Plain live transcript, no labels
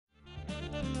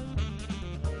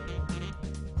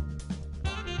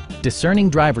Discerning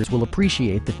drivers will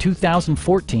appreciate the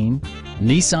 2014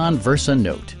 Nissan Versa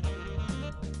Note.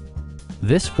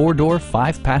 This four-door,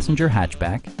 five-passenger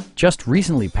hatchback just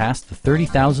recently passed the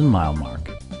 30,000-mile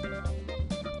mark.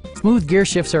 Smooth gear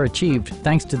shifts are achieved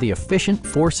thanks to the efficient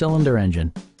four-cylinder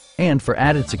engine. And for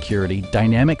added security,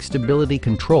 dynamic stability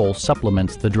control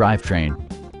supplements the drivetrain.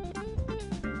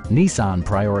 Nissan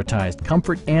prioritized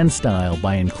comfort and style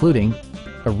by including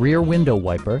a rear window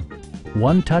wiper,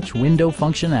 one-touch window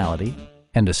functionality,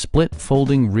 and a split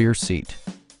folding rear seat.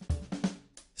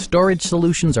 Storage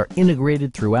solutions are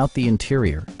integrated throughout the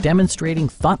interior, demonstrating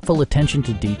thoughtful attention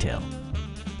to detail.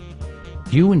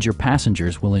 You and your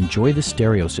passengers will enjoy the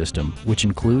stereo system, which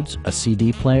includes a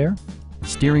CD player,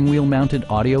 steering wheel mounted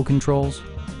audio controls,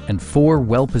 and 4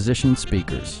 well-positioned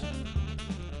speakers.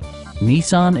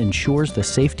 Nissan ensures the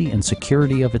safety and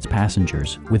security of its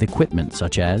passengers with equipment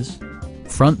such as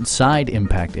front and side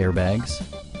impact airbags,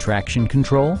 traction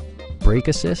control, brake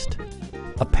assist,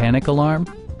 a panic alarm,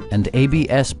 and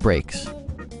ABS brakes.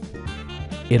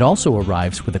 It also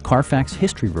arrives with a Carfax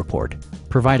history report,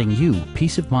 providing you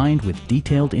peace of mind with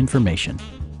detailed information.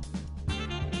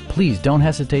 Please don't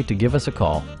hesitate to give us a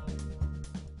call.